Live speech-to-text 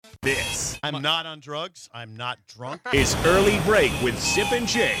This I'm not on drugs. I'm not drunk. is Early Break with Sip and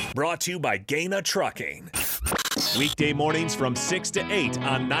Jay, brought to you by Gaina Trucking. Weekday mornings from 6 to 8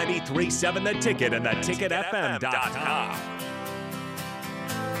 on 93.7 The Ticket and theticketfm.com.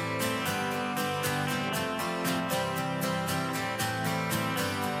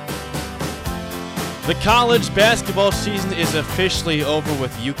 The college basketball season is officially over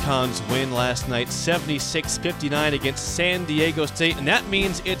with UConn's win last night, 76-59 against San Diego State, and that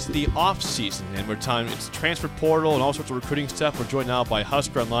means it's the off season, and it's transfer portal and all sorts of recruiting stuff. We're joined now by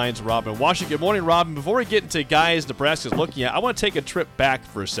Husker Online's Robin Washut. Good morning, Robin. Before we get into guys Nebraska's looking at, I want to take a trip back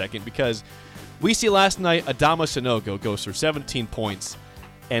for a second because we see last night Adama Sanogo goes for 17 points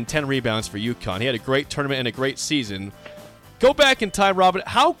and 10 rebounds for UConn. He had a great tournament and a great season. Go back in time, Robin.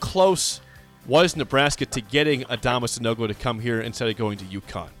 How close was Nebraska to getting Adama Sanogo to come here instead of going to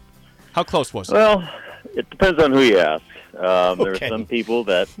UConn? How close was it? Well, it depends on who you ask. There were some people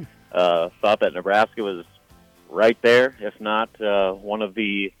that thought that Nebraska was right there, if not one of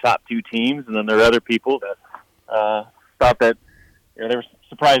the top two teams, and then there were other people that thought that they were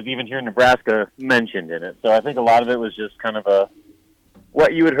surprised even hearing Nebraska mentioned in it. So I think a lot of it was just kind of a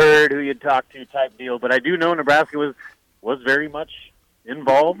what you had heard, who you'd talked to type deal. But I do know Nebraska was very much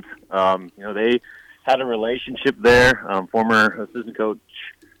involved. They had a relationship there. Former assistant coach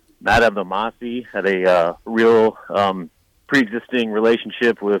Matt Abdelmassi had a real pre-existing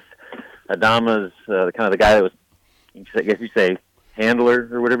relationship with Adama's kind of the guy that was, I guess you say, handler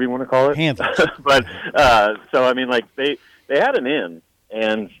or whatever you want to call it. Handler. But so I mean, like they had an in,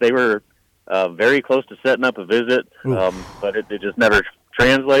 and they were very close to setting up a visit, but it just never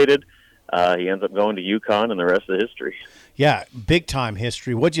translated. He ends up going to UConn, and the rest of history. Yeah, big-time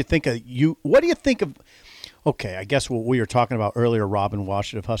history. What do you think of okay, I guess what we were talking about earlier, Robin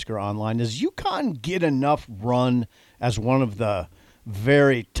Washut of Husker Online, does UConn get enough run as one of the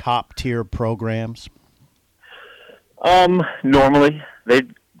very top-tier programs? Normally. They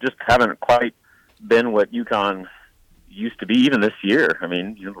just haven't quite been what UConn used to be, even this year. I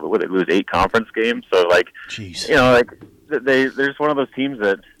mean, they lose 8 conference games, so, jeez. They're just one of those teams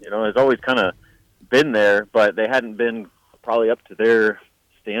that, has always kind of been there, but they hadn't been probably up to their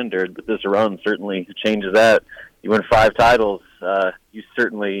standard. But this run certainly changes that. You win 5 titles, you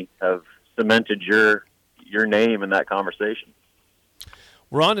certainly have cemented your name in that conversation.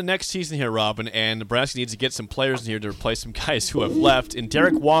 We're on to next season here, Robin, and Nebraska needs to get some players in here to replace some guys who have left. And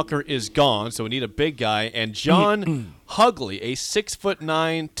Derek Walker is gone, so we need a big guy. And John Hugley, a 6'9",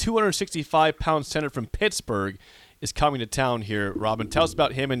 265-pound center from Pittsburgh, is coming to town here. Robin, tell us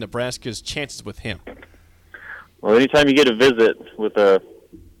about him and Nebraska's chances with him. Well, anytime you get a visit with a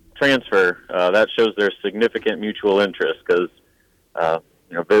transfer, that shows there's significant mutual interest because,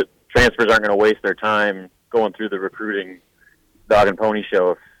 transfers aren't going to waste their time going through the recruiting dog and pony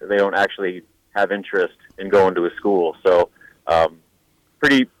show if they don't actually have interest in going to a school. So,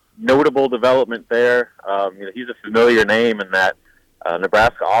 pretty notable development there. He's a familiar name in that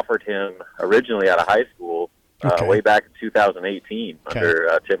Nebraska offered him originally out of high school way back in 2018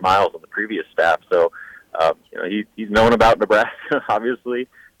 under Tim Miles on the previous staff. So, he's known about Nebraska, obviously,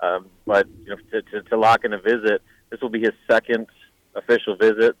 but to lock in a visit, this will be his second official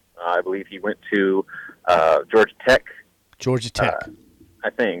visit. I believe he went to Georgia Tech. I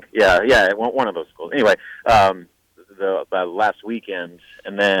think, yeah, one of those schools. Anyway, the last weekend,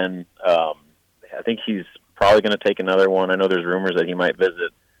 and then I think he's probably going to take another one. I know there's rumors that he might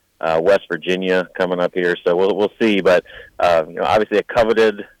visit West Virginia coming up here, so we'll see. But obviously a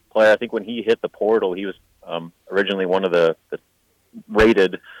coveted player. I think when he hit the portal, he was originally one of the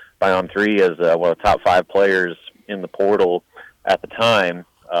rated by On3 as one of the top 5 players in the portal at the time.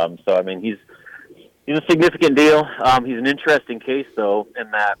 So I mean, he's a significant deal. He's an interesting case, though,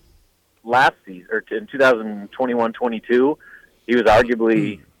 in that last season, or in 2021-22, he was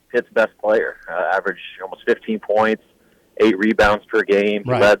arguably Pitt's best player. Averaged almost 15 points, 8 rebounds per game.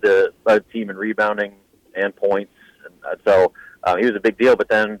 He led the team in rebounding and points. And so he was a big deal. But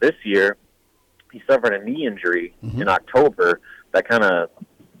then this year, he suffered a knee injury in October that kind of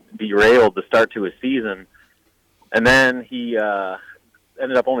derailed the start to his season. And then he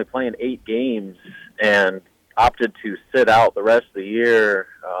ended up only playing 8 games and opted to sit out the rest of the year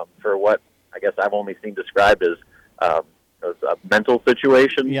for what I guess I've only seen described as a mental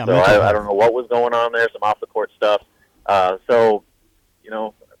situation. Yeah, so I don't know what was going on there, some off-the-court stuff. So,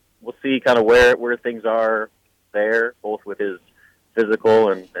 we'll see kind of where things are there, both with his physical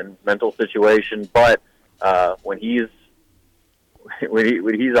and mental situation. But when he's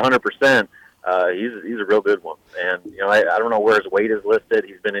 100%, he's a real good one. And I don't know where his weight is listed.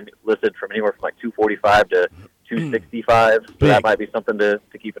 He's been listed from anywhere from like 245 to 265. So that might be something to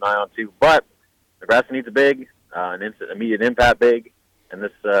keep an eye on too. But Nebraska needs a big, an instant, immediate impact big, and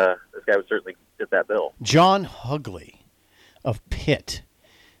this guy would certainly fit that bill. John Hugley of Pitt.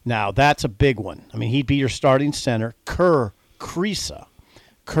 Now, that's a big one. I mean, he'd be your starting center. Kerr Kriisa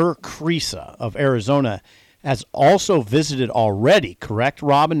of Arizona has also visited already, correct,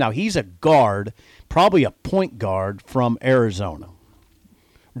 Robin? Now, he's a guard, probably a point guard from Arizona.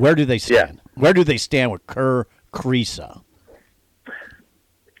 Where do they stand? Yeah. Where do they stand with Kerr Kriisa?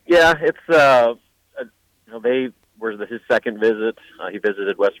 Yeah, it's they were his second visit. He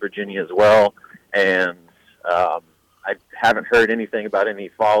visited West Virginia as well, and I haven't heard anything about any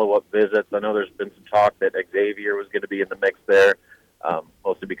follow-up visits. I know there's been some talk that Xavier was going to be in the mix there,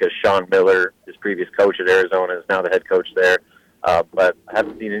 mostly because Sean Miller, his previous coach at Arizona, is now the head coach there. But I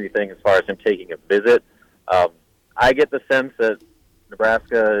haven't seen anything as far as him taking a visit. I get the sense that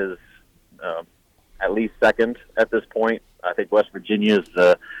Nebraska is at least second at this point. I think West Virginia is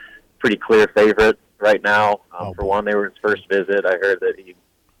the pretty clear favorite right now. For one, they were his first visit. I heard that he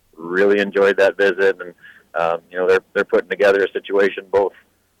really enjoyed that visit, and they're putting together a situation both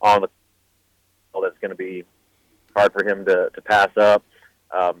on the that's going to be hard for him to pass up.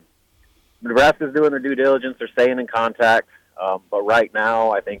 Nebraska's doing their due diligence. They're staying in contact, but right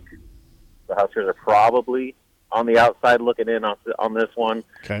now I think the Huskers are probably on the outside looking in on this one.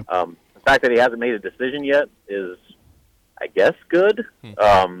 Okay. The fact that he hasn't made a decision yet is, I guess, good.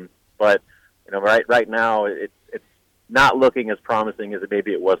 But right now it's not looking as promising as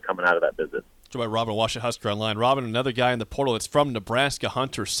maybe it was coming out of that visit. Joined by Robin Washut, Husker Online. Robin, another guy in the portal that's from Nebraska,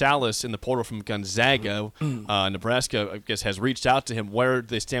 Hunter Salas in the portal from Gonzaga. Nebraska, I guess, has reached out to him. Where do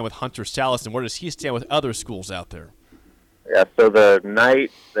they stand with Hunter Salas, and where does he stand with other schools out there? Yeah, so the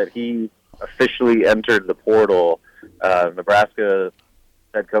night that he officially entered the portal, Nebraska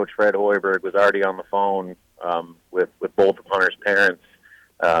head coach Fred Hoiberg was already on the phone with both of Hunter's parents,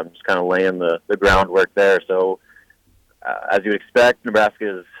 just kind of laying the groundwork there. So, as you would expect,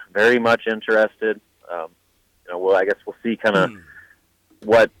 Nebraska is very much interested. I guess we'll see kind of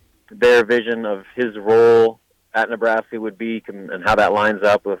what their vision of his role at Nebraska would be and how that lines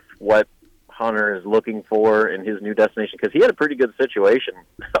up with what Hunter is looking for in his new destination, because he had a pretty good situation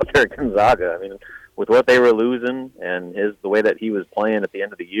out there at Gonzaga. I mean, with what they were losing and the way that he was playing at the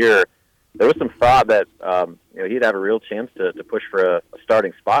end of the year, there was some thought that he'd have a real chance to push for a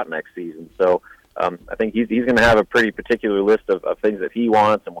starting spot next season. So I think he's going to have a pretty particular list of things that he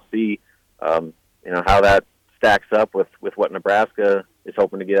wants, and we'll see how that stacks up with what Nebraska is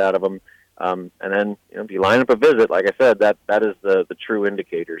hoping to get out of him. And then if you line up a visit, like I said, that is the true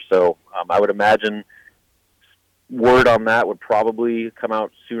indicator. So I would imagine word on that would probably come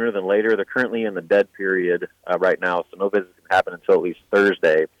out sooner than later. They're currently in the dead period right now, so no visits can happen until at least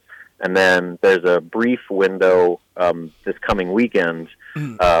Thursday. And then there's a brief window this coming weekend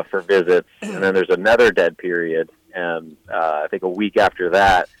for visits, and then there's another dead period. And I think a week after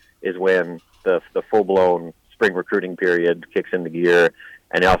that is when the full-blown spring recruiting period kicks into gear,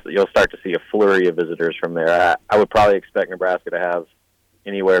 and you'll start to see a flurry of visitors from there. I would probably expect Nebraska to have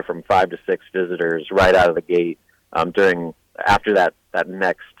anywhere from 5 to 6 visitors right out of the gate after that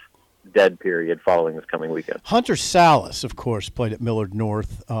next dead period following this coming weekend. Hunter Salas, of course, played at Millard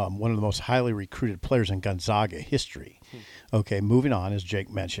North, one of the most highly recruited players in Gonzaga history. Okay, moving on, as Jake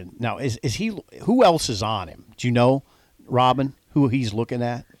mentioned. Now, is he? Who else is on him? Do you know, Robin, who he's looking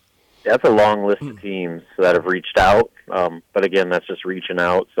at? Yeah, that's a long list of teams that have reached out. But again, that's just reaching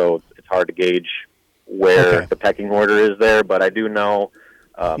out, so it's hard to gauge where the pecking order is there. But I do know,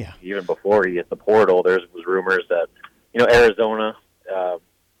 even before he hit the portal, there was rumors that Arizona.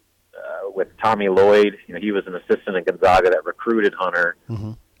 With Tommy Lloyd, he was an assistant at Gonzaga that recruited Hunter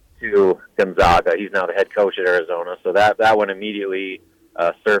to Gonzaga. He's now the head coach at Arizona, so that one immediately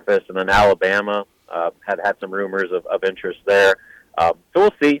surfaced. And then Alabama had some rumors of interest there. So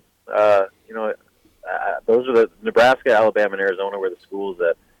we'll see. Those are the Nebraska, Alabama, and Arizona were the schools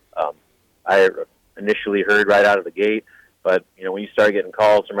that I initially heard right out of the gate. But when you start getting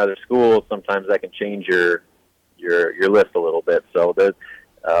calls from other schools, sometimes that can change your list a little bit. So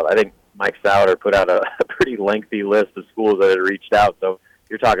I think Mike Sauter put out a pretty lengthy list of schools that had reached out. So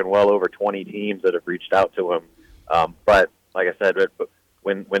you're talking well over 20 teams that have reached out to him. But like I said,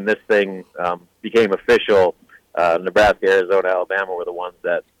 when this thing became official, Nebraska, Arizona, Alabama were the ones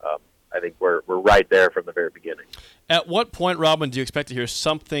that I think were right there from the very beginning. At what point, Robin, do you expect to hear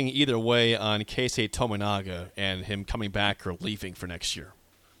something either way on Keisei Tominaga and him coming back or leaving for next year?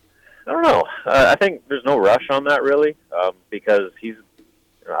 I don't know. I think there's no rush on that, really, because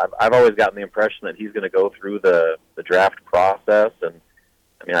I've always gotten the impression that he's going to go through the draft process, and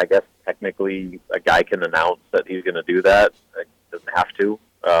I mean, I guess technically a guy can announce that he's going to do that. He doesn't have to.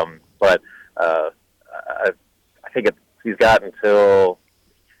 But I think he's got until,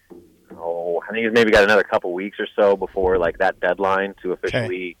 I think he's maybe got another couple weeks or so before like that deadline to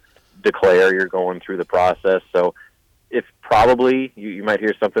officially declare you're going through the process. So if probably you might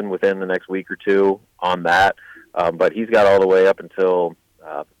hear something within the next week or two on that. But he's got all the way up until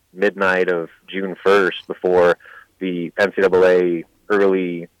midnight of June 1st before the NCAA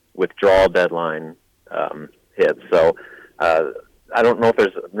early withdrawal deadline hits. So I don't know if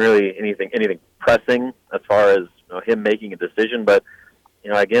there's really anything pressing as far as him making a decision. But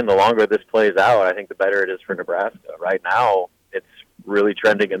again, the longer this plays out, I think the better it is for Nebraska. Right now, it's really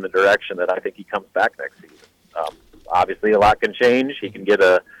trending in the direction that I think he comes back next season. Obviously, a lot can change. He can get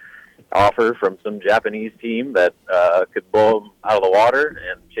a offer from some Japanese team that could blow him out of the water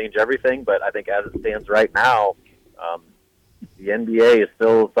and change everything. But I think as it stands right now, the NBA is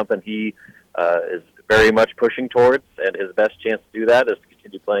still something he is very much pushing towards, and his best chance to do that is to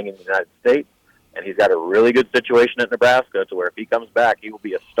continue playing in the United States. And he's got a really good situation at Nebraska to where if he comes back, he will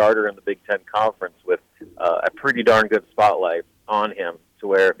be a starter in the Big Ten Conference with a pretty darn good spotlight on him to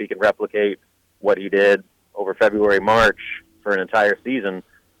where if he can replicate what he did over February, March for an entire season,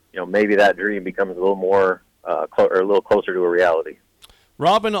 maybe that dream becomes a little more or a little closer to a reality.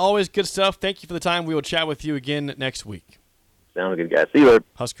 Robin, always good stuff. Thank you for the time. We will chat with you again next week. Sounds good, guys. See you later.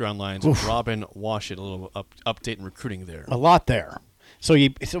 Husker Online's Robin Washut, a little update in recruiting there. A lot there. So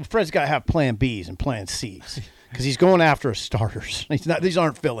Fred's got to have plan Bs and plan Cs because he's going after starters. These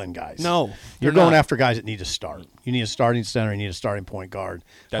aren't fill-in guys. No, you're going after guys that need to start. You need a starting center. You need a starting point guard.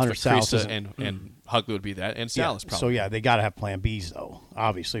 That's Hunter what Sallis and Hugley would be that, and Sallis probably. So, they got to have plan Bs, though.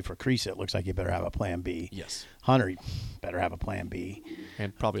 Obviously, for Crease, it looks like you better have a plan B. Yes. Hunter, you better have a plan B.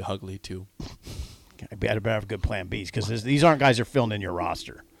 And probably Hugley, too. You better have good plan Bs because these aren't guys that are filling in your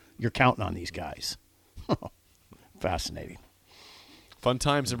roster. You're counting on these guys. Fascinating. Fun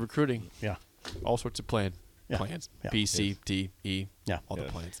times in recruiting. Yeah. All sorts of plans. Yeah. B, C, D, E. Yeah. All the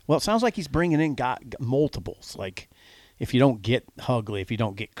plans. Well, it sounds like he's bringing in multiples. Like, if you don't get Hugley, if you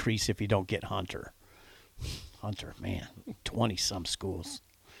don't get Crease, if you don't get Hunter. Hunter, man, 20-some schools.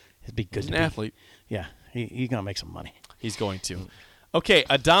 It'd be good He's an athlete. Yeah. He's going to make some money. He's going to. Okay,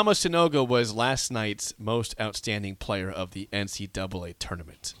 Adama Sanogo was last night's most outstanding player of the NCAA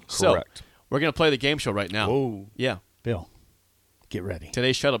tournament. Correct. So, we're going to play the game show right now. Whoa. Yeah. Bill, get ready.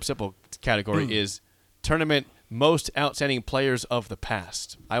 Today's Shut Up Sipple category is Tournament Most Outstanding Players of the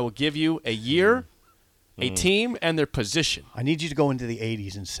Past. I will give you a year, a team, and their position. I need you to go into the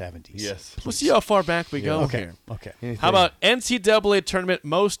 80s and 70s. Yes. We'll see how far back we go here. Okay. How about NCAA Tournament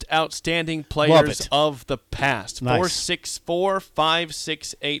Most Outstanding Players of the Past? Nice.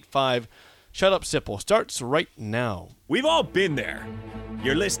 464-5685. Shut Up Sipple starts right now. We've all been there.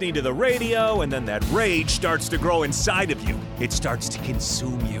 You're listening to the radio, and then that rage starts to grow inside of you. It starts to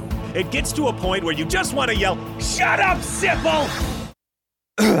consume you. It gets to a point where you just want to yell, "Shut up, Sipple!"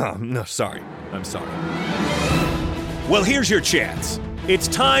 No, sorry. I'm sorry. Well, here's your chance. It's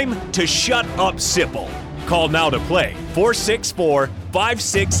time to shut up, Sipple. Call now to play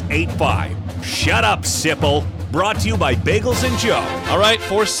 464-5685. Shut up, Sipple. Brought to you by Bagels and Joe. All right,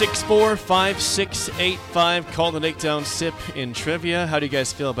 464-5685. Call the Takedown Sip in trivia. How do you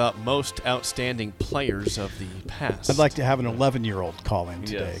guys feel about most outstanding players of the past? I'd like to have an 11-year-old call in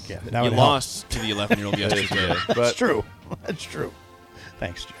today again. That You would help. lost to the 11-year-old yesterday. That's true. That's true.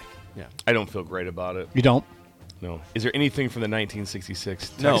 Thanks, Jay. Yeah. I don't feel great about it. You don't? No. Is there anything from the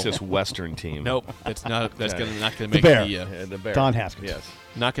 1966 No. Texas Western team? Nope, that's not. That's Okay. not going to make Bear. The Bear. Don Haskins. Yes.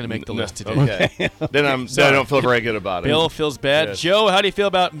 not going to make the list today. Okay. Then I don't feel very good about it. Bill feels bad. Yes. Joe, how do you feel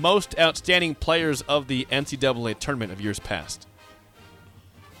about most outstanding players of the NCAA tournament of years past?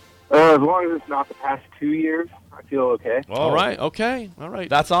 As long as it's not the past 2 years, I feel okay. Oh, All right. Okay. All right.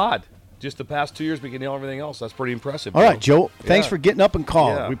 That's odd. Just the past 2 years, we can nail everything else. That's pretty impressive. All Bill. right, Joe. Thanks Yeah. for getting up and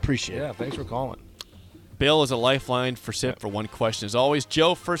calling. Yeah. We appreciate it. Yeah, thanks for calling. Bill is a lifeline for SIP for one question. As always,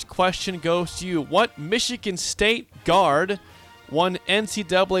 Joe, first question goes to you. What Michigan State guard won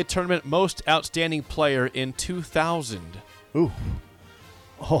NCAA tournament most outstanding player in 2000? Ooh.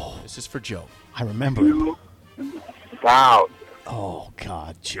 Oh, This is for Joe. I remember. 2000. Oh,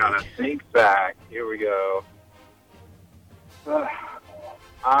 God, Jake. Gotta think back. Here we go.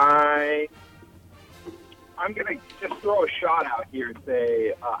 I'm gonna just throw a shot out here and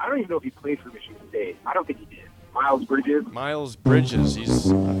say I don't even know if he played for Michigan State. I don't think he did. Miles Bridges. Miles Bridges. He's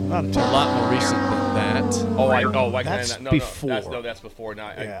Not a a lot more recent than that. Why That's can I not? before. That's before.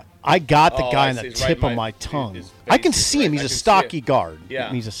 Now, Yeah. I got the guy I on the see. Right tip in of my- my tongue. his I can face is see him. right. He's I a can see stocky it. guard.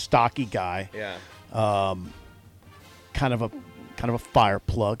 Yeah. He's a stocky guy. yeah. Kind of kind of a fire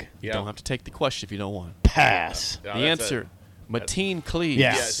plug. You don't have to take the question if you don't want. Pass. Yeah, The that's answer, Mateen Cleaves.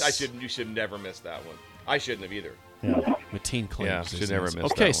 Yes. Yes, you should never miss that one. I shouldn't have either. Yeah, Mateen Cleaves. Yeah, is should the never answer.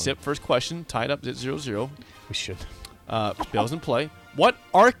 miss Okay, that one. Sip, first question, tied up at 0-0. we should. Bills in play. What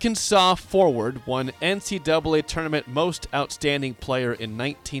Arkansas forward won NCAA tournament most outstanding player in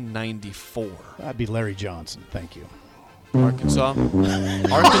 1994? That'd be Larry Johnson. Thank you. Arkansas.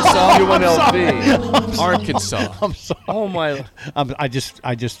 Arkansas. UNLV. Arkansas. I'm sorry. Oh my! I just.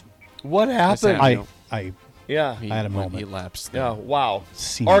 What happened? happening. I Yeah. He, I had a when moment. He lapsed. Yeah. Wow.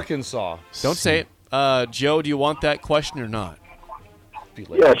 Seen- Arkansas. Don't say it. Joe, do you want that question or not?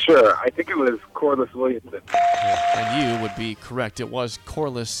 Yeah, sure. I think it was Corliss Williamson. And you would be correct. It was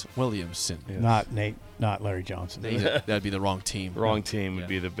Corliss Williamson. Not Nate. Not Larry Johnson. That'd be the wrong team. Wrong team would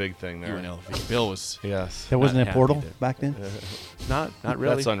be the big thing there. UNLV. Bill was Yes. There wasn't Not a happy portal there. back then. not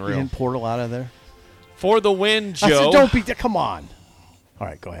really. That's You unreal. didn't portal out of there. For the win, I said, Joe. don't be. Come on. All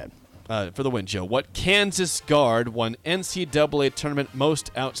right, go ahead. For the win, Joe. What Kansas guard won NCAA tournament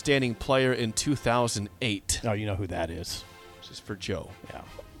most outstanding player in 2008? Oh, you know who that is. This is for Joe. Yeah.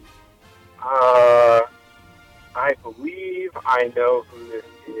 I believe I know who this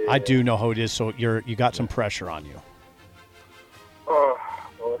is. I do know who it is. So you got some pressure on you. Oh,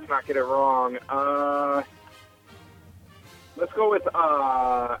 well, let's not get it wrong. Let's go with,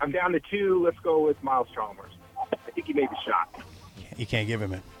 I'm down to 2. Let's go with Miles Chalmers. I think he made the shot. You can't give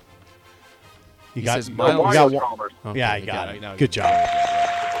him it. You He got. says you Miles got Miles one- Chalmers. Okay, Yeah, I I got it. it. Now I Good get job.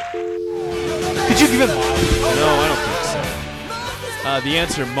 Could you give it? No, I don't think so. The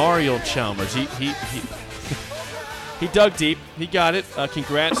answer, Mario Chalmers. He dug deep. He got it.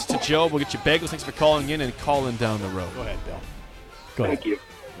 Congrats to Joe. We'll get you bagels. Thanks for calling in and calling down the road. Go ahead, Bill. Go ahead. Thank you.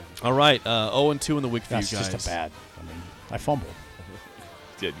 All right, 0-2 in the week for That's you guys. just a bad. I mean, I fumbled.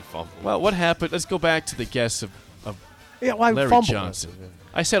 Did you fumble? Well, what happened? Let's go back to the guess of Yeah, well, I Larry fumbled. Johnson.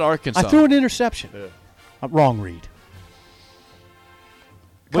 I said Arkansas. I threw an interception. Wrong read.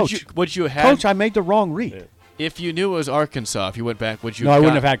 Would you have Coach, I made the wrong read. if you knew it was Arkansas? If you went back, would you? No, I wouldn't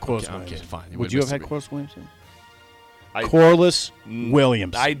got- have had Corliss Okay, Williamson. okay, fine. Would you have had Corliss Williamson? I- Corliss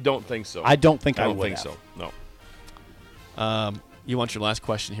Williamson. I don't think so. I don't think I don't would think have. so. No. You want your last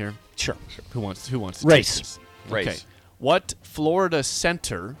question here? Sure. Who wants to Race. take this? Race. Okay. What Florida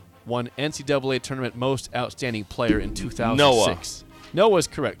center won NCAA tournament most outstanding player in 2006? Noah's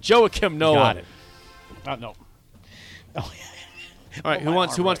correct. Joachim Noah. Got it. No. All right. my Who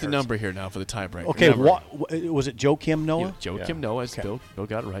wants arm the hurts. number here now for the tiebreaker? Okay, Number. was it Joachim Noah? Joachim Noah. Is Bill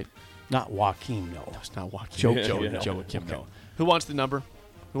got it right. Not Joaquin Noah. It's not Joaquin. Joachim Noah. Joachim Okay. Noah. Who wants the number?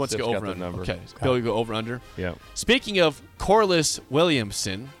 Who wants to Sip's go got over the under? number. Okay. Bill, you go over under. Yeah. Speaking of Corliss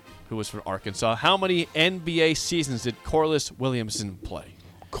Williamson, who was from Arkansas, how many NBA seasons did Corliss Williamson play?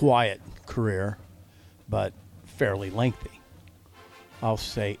 Quiet career, but fairly lengthy. I'll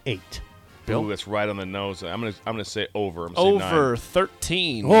say 8. Bill? Ooh, that's right on the nose. I'm gonna say over. I'm gonna say Over 9.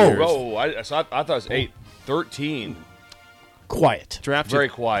 13 Whoa. years. Oh, I thought it was 8. 13. Quiet. Drafted Very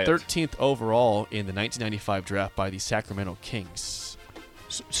quiet. 13th overall in the 1995 draft by the Sacramento Kings.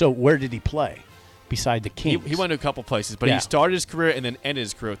 So where did he play? Beside the He Kings. went to a couple places, but Yeah. he started his career and then ended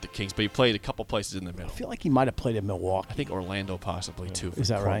his career with the Kings, but he played a couple places in the middle. I feel like he might have played in Milwaukee. I think Orlando possibly too. For Is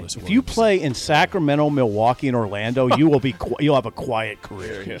that right? Corliss If you Williamson. play in Sacramento, Milwaukee, and Orlando, you will be you'll have a quiet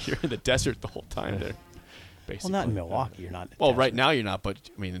career. You're in the desert the whole time there. Well, Basically. not in Milwaukee. You're not. In the Well, desert. right now you're not, but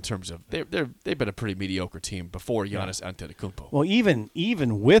I mean, in terms of they've been a pretty mediocre team before Giannis Antetokounmpo. Well,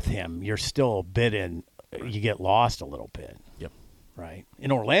 even with him, you're still a bit in. You get lost a little bit, Yep. right?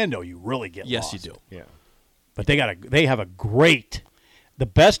 In Orlando, you really get Yes, lost. you do. Yeah. But they have a great, the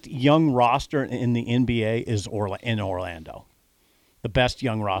best young roster in the NBA is in Orlando. The best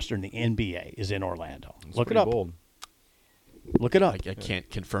young roster in the NBA is in Orlando. It's Look it pretty up. bold. Look it up. I can't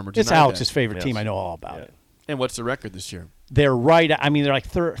confirm or deny It's Alex's that. favorite Yes. team. I know all about Yeah. it. And what's the record this year? They're right. I mean, they're like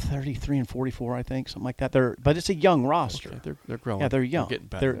 33 and 44, I think, something like that. But it's a young roster. Okay, they're growing. Yeah, they're young. getting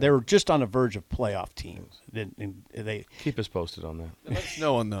better. They're just on the verge of playoff teams. They Keep us posted on that. Let us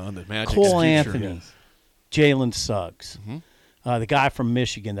know on the Magic's Cole future. Anthony, Jalen Suggs, the guy from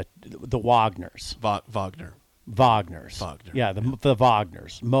Michigan, the Wagners, Wagner, Wagners, Wagner. yeah, the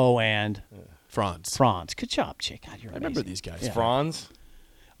Wagners, Mo and Franz. Franz. Good job, Chick. God, you're I remember amazing. these guys. Yeah. Franz?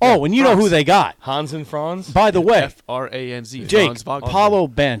 Oh, and you know Franz. who they got. Hans and Franz? By the way, Franz. Jake, Franz Wagner. Paulo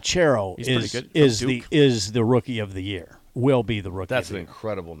Banchero He's pretty good. is the rookie of the year. Will be the rookie. That's of an the year.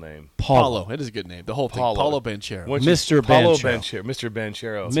 incredible name. Paulo. It is a good name. The whole thing. Paulo. Paulo Banchero. Once you- Mr. Paulo Banchero. Banchero. Mr.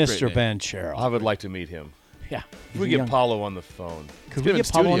 Banchero. Mr. great name. Banchero. I would like to meet him. Yeah. We get Paulo on the phone. Could get we him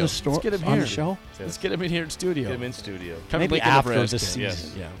get Paulo on studio. the store Let's get him on here. the show? Let's get him in here in studio. Get him in studio. Cover Maybe Lincoln, after Nebraska. the season.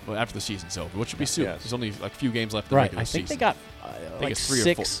 Yes. Yeah, well, after the season's over, which should be soon. Yes. There's only like a few games left in the Right. regular I think season. they got I think like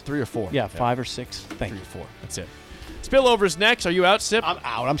it's 3 or 4. Yeah, 5 or 6. Thank 3 you. or 4. That's it. Spillover's next. Are you out, Sip? I'm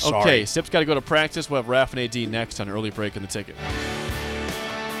out. I'm sorry. Okay, Sip's got to go to practice. We'll have Raph and AD next on Early Break in the Ticket.